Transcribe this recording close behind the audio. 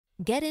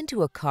Get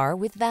into a car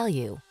with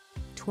value.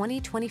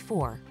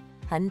 2024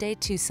 Hyundai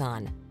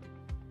Tucson.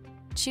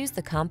 Choose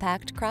the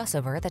compact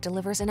crossover that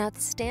delivers an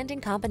outstanding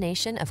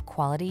combination of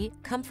quality,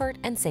 comfort,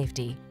 and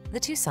safety.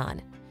 The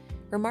Tucson.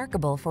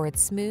 Remarkable for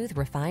its smooth,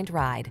 refined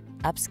ride,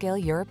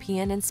 upscale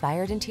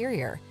European-inspired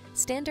interior,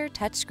 standard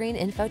touchscreen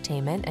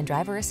infotainment and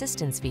driver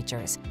assistance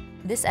features,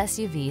 this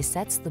SUV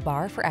sets the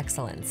bar for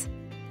excellence.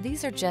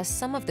 These are just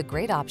some of the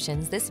great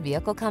options this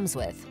vehicle comes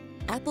with: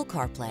 Apple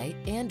CarPlay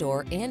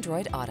and/or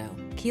Android Auto,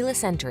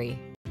 keyless entry,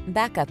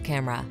 backup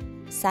camera,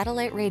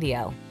 satellite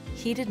radio,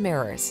 heated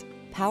mirrors,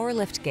 power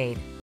liftgate,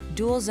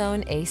 dual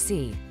zone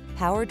AC,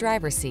 power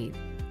driver seat,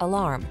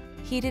 alarm,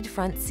 heated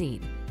front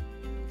seat.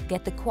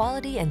 Get the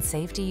quality and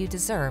safety you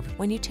deserve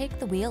when you take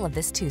the wheel of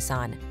this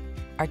Tucson.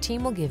 Our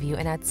team will give you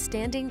an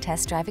outstanding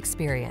test drive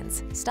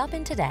experience. Stop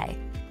in today.